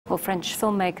Well, French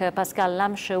filmmaker Pascale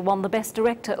Lamche won the Best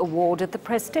Director award at the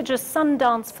prestigious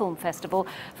Sundance Film Festival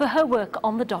for her work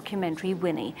on the documentary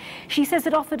Winnie. She says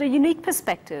it offered a unique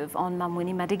perspective on Mam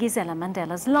Winnie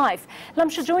Madikizela-Madela's life.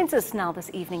 Lamche joins us now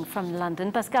this evening from London.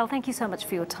 Pascale, thank you so much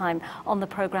for your time on the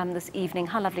programme this evening.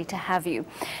 How lovely to have you.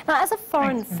 Now, as a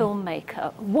foreign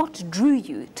filmmaker, what drew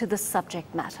you to the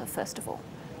subject matter, first of all?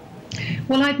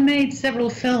 Well, I'd made several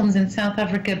films in South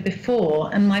Africa before,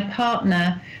 and my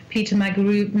partner, Peter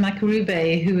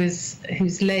Makarube,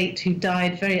 who's late, who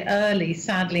died very early,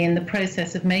 sadly, in the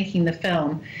process of making the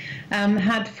film,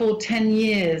 had for 10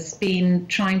 years been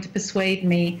trying to persuade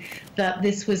me that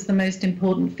this was the most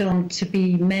important film to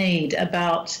be made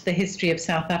about the history of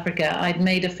South Africa. I'd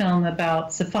made a film about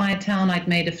Sophiatown, I'd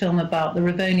made a film about the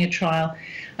Rivonia trial,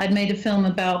 I'd made a film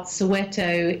about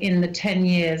Soweto in the 10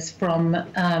 years from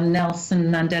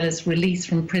Nelson Mandela's release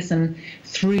from prison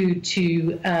through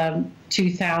to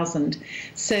 2000.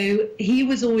 So he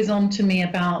was always on to me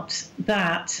about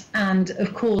that. And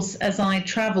of course, as I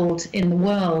traveled in the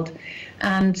world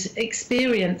and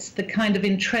experienced the kind of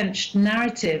entrenched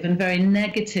narrative and very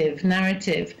negative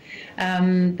narrative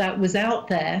that was out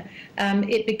there,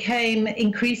 it became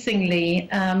increasingly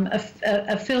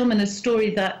a film and a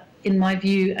story that, in my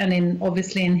view, and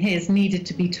obviously in his, needed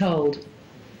to be told.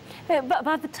 But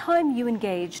by the time you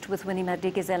engaged with Winnie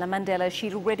Madikizela-Madela,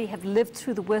 she'd already have lived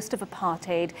through the worst of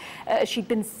apartheid. She'd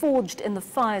been forged in the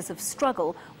fires of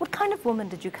struggle. What kind of woman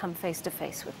did you come face to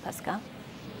face with, Pascale?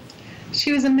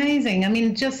 She was amazing. I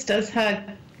mean, just as her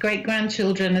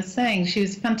great-grandchildren are saying, she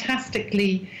was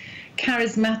fantastically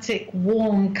charismatic,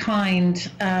 warm,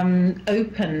 kind,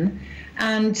 open.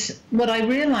 And what I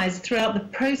realized throughout the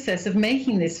process of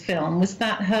making this film was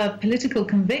that her political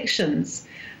convictions,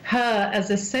 her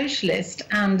as a socialist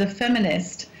and a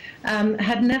feminist,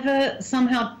 had never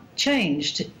somehow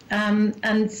changed.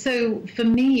 And so for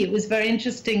me, it was very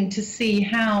interesting to see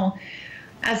how,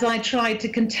 as I tried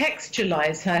to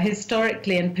contextualize her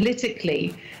historically and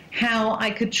politically, how I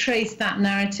could trace that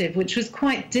narrative, which was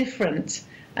quite different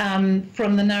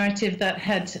from the narrative that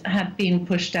had been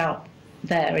pushed out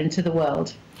there into the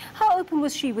world. How open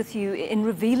was she with you in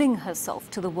revealing herself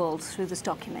to the world through this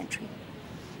documentary?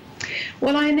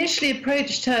 Well, I initially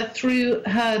approached her through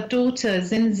her daughter,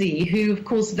 Zinzi, who, of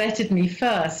course, vetted me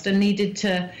first and needed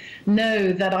to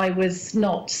know that I was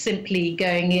not simply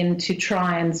going in to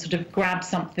try and sort of grab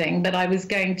something, but I was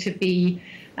going to be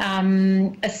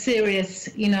a serious,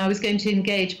 I was going to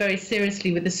engage very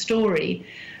seriously with the story.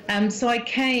 So I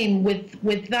came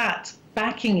with that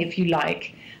backing, if you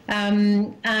like.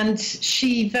 And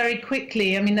she very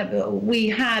quickly, I mean, we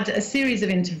had a series of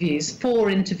interviews, 4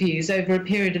 interviews over a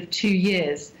period of 2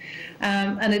 years.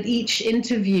 And at each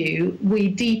interview, we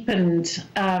deepened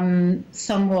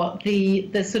somewhat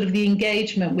the sort of the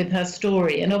engagement with her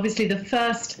story. And obviously at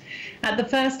the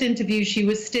first interview, she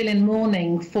was still in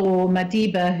mourning for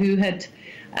Madiba, who had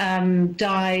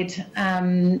died,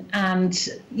 and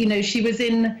she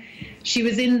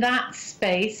was in that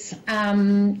space,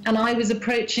 and I was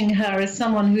approaching her as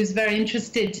someone who's very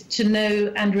interested to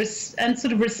know and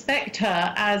sort of respect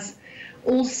her as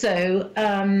also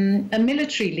a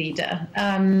military leader,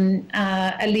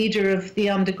 a leader of the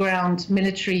underground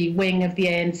military wing of the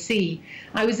ANC.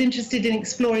 I was interested in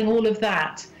exploring all of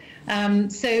that.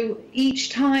 So each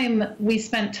time we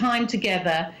spent time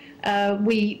together,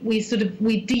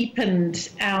 we deepened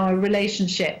our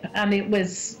relationship, and it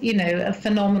was, a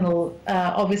phenomenal,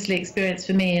 obviously, experience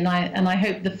for me, and I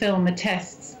hope the film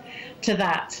attests to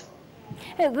that.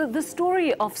 The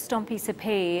story of Stompie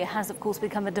Sepe has, of course,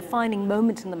 become a defining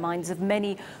moment in the minds of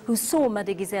many who saw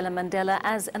Madikizela-Madela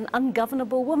as an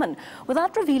ungovernable woman.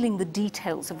 Without revealing the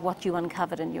details of what you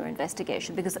uncovered in your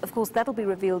investigation, because, of course, that'll be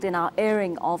revealed in our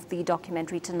airing of the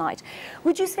documentary tonight,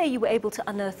 would you say you were able to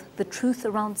unearth the truth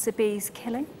around Sepe's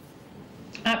killing?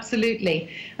 Absolutely.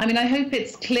 I mean, I hope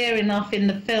it's clear enough in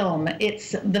the film.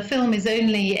 The film is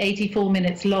only 84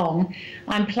 minutes long.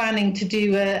 I'm planning to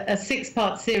do a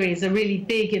 6-part series, a really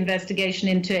big investigation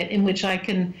into it, in which I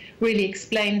can really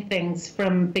explain things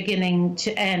from beginning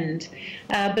to end.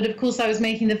 But of course, I was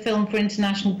making the film for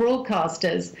international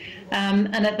broadcasters.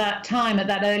 And at that time, at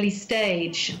that early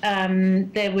stage,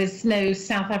 there was no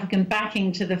South African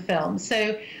backing to the film.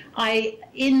 So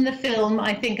in the film,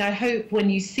 I hope when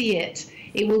you see it,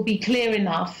 it will be clear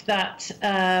enough that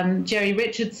Jerry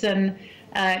Richardson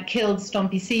killed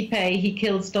Stompie Sepe. He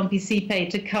killed Stompie Sepe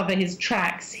to cover his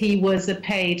tracks. He was a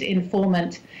paid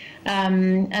informant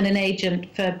and an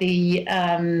agent for the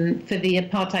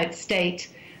apartheid state.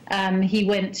 He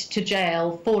went to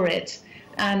jail for it.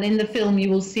 And in the film, you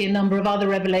will see a number of other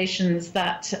revelations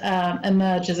that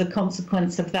emerge as a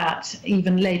consequence of that,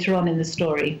 even later on in the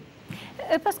story.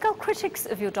 Pascale, critics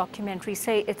of your documentary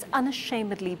say it's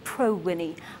unashamedly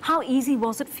pro-Winnie. How easy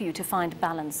was it for you to find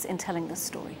balance in telling this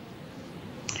story?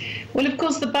 Well, of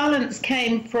course, the balance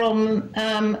came from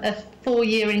a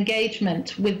 4-year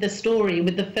engagement with the story,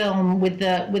 with the film, with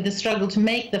the struggle to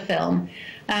make the film.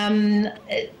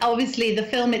 Obviously, the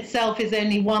film itself is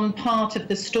only one part of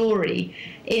the story.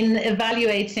 In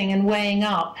evaluating and weighing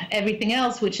up everything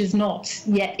else which is not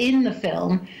yet in the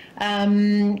film,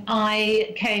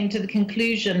 I came to the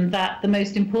conclusion that the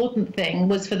most important thing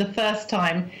was, for the first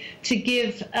time, to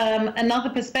give another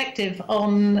perspective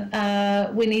on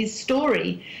Winnie's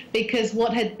story, because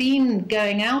what had been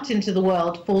going out into the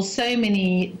world for so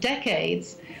many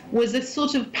decades was a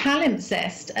sort of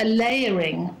palimpsest, a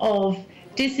layering of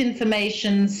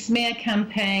disinformation, smear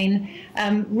campaign,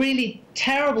 really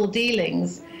terrible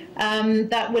dealings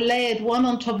that were layered one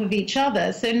on top of each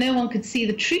other, so no one could see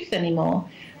the truth anymore.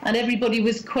 And everybody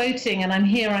was quoting, and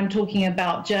I'm talking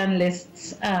about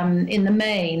journalists in the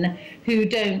main who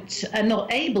are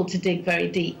not able to dig very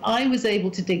deep. I was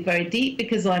able to dig very deep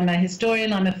because I'm a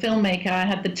historian, I'm a filmmaker, I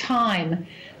had the time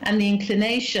and the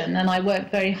inclination, and I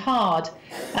worked very hard.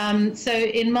 So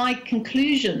in my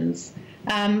conclusions,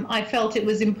 I felt it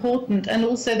was important, and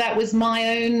also that was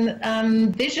my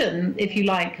own vision, if you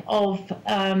like, of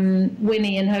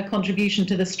Winnie and her contribution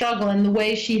to the struggle and the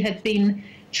way she had been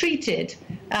treated,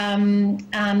 and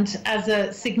as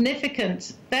a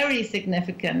significant, very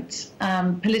significant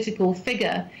political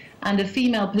figure, and a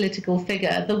female political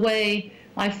figure, the way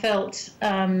I felt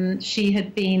she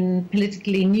had been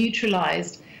politically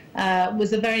neutralized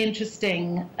was a very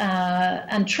interesting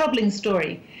and troubling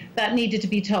story that needed to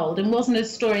be told, and wasn't a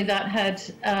story that had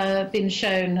been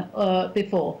shown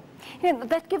before. You know,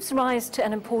 that gives rise to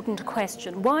an important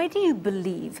question. Why do you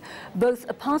believe both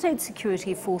apartheid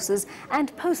security forces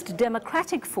and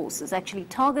post-democratic forces actually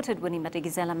targeted Winnie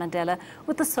Madikizela-Madela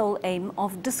with the sole aim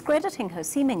of discrediting her,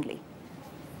 seemingly?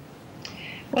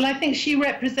 Well, I think she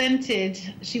wasn't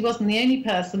the only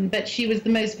person, but she was the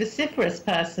most vociferous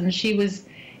person. She was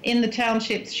in the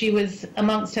townships, she was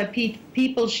amongst her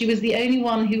people, she was the only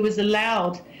one who was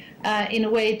allowed, in a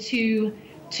way, to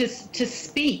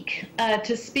speak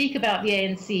about the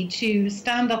ANC, to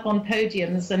stand up on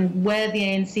podiums and wear the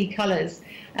ANC colours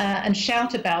and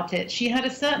shout about it. She had a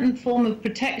certain form of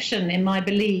protection, in my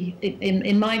belief,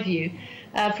 in my view,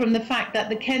 from the fact that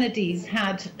the Kennedys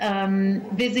had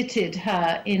visited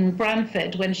her in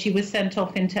Branford when she was sent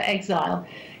off into exile.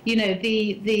 You know,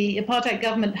 the apartheid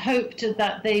government hoped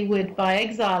that they would, by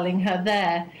exiling her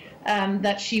there,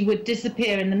 that she would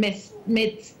disappear in the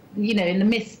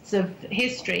mists of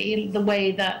history, the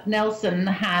way that Nelson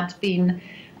had been,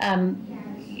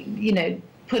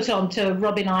 put onto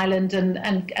Robben Island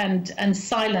and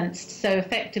silenced so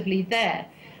effectively there.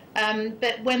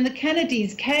 But when the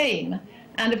Kennedys came,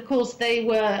 and of course they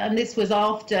were, and this was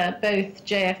after both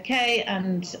JFK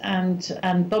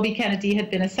and Bobby Kennedy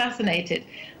had been assassinated,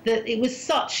 that it was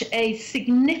such a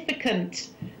significant,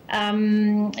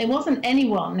 it wasn't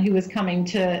anyone who was coming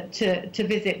to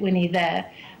visit Winnie there.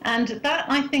 And that,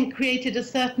 I think, created a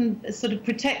certain sort of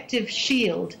protective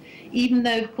shield, even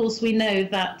though, of course, we know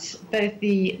that both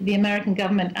the American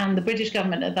government and the British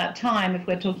government at that time, if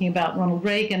we're talking about Ronald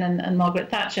Reagan and Margaret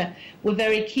Thatcher, were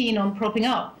very keen on propping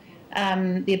up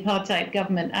the apartheid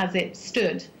government as it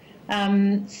stood.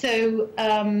 So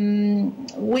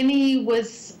Winnie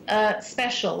was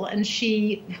special, and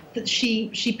she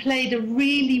played a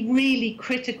really, really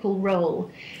critical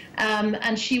role.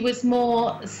 And she was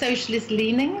more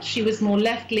socialist-leaning, she was more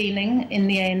left-leaning in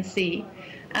the ANC.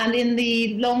 And in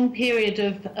the long period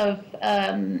of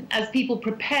as people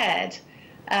prepared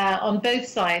on both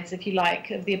sides, if you like,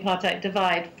 of the apartheid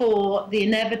divide for the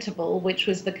inevitable, which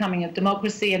was the coming of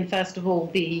democracy and, first of all,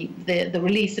 the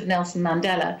release of Nelson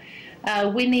Mandela,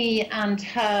 Winnie and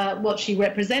what she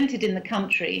represented in the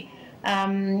country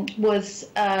was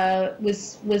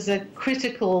a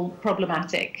critical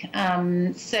problematic.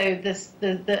 So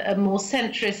a more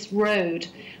centrist road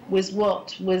was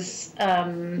what was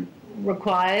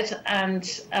required,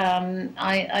 and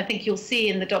I think you'll see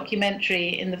in the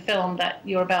documentary, in the film that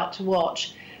you're about to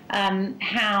watch,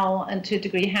 how, and to a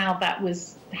degree, how that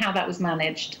was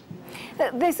managed.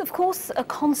 There's, of course, a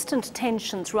constant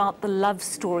tension throughout the love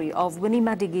story of Winnie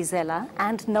Madikizela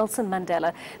and Nelson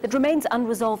Mandela that remains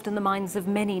unresolved in the minds of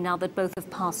many now that both have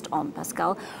passed on.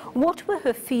 Pascale, what were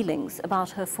her feelings about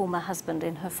her former husband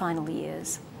in her final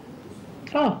years?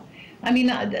 Oh, I mean,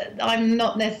 I'm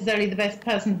not necessarily the best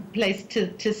placed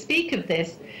to speak of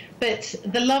this, but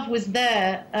the love was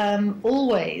there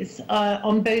always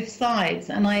on both sides,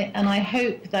 and I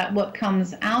hope that what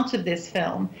comes out of this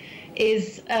film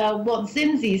is what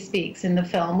Zinzi speaks in the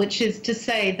film, which is to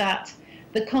say that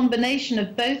the combination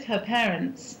of both her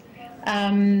parents,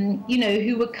 you know,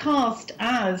 who were cast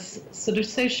as sort of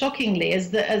so shockingly,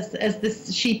 as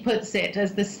she puts it,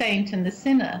 as the saint and the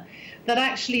sinner, that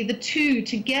actually the two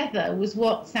together was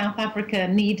what South Africa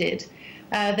needed.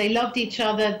 They loved each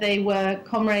other, they were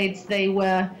comrades, they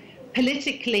were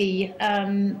politically,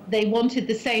 they wanted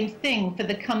the same thing for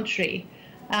the country.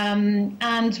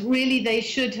 And really they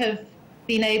should have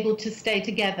been able to stay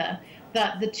together,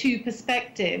 that the two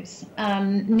perspectives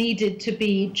needed to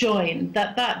be joined,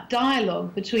 that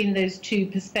dialogue between those two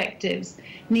perspectives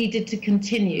needed to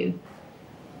continue.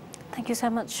 Thank you so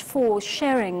much for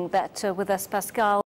sharing that with us, Pascale.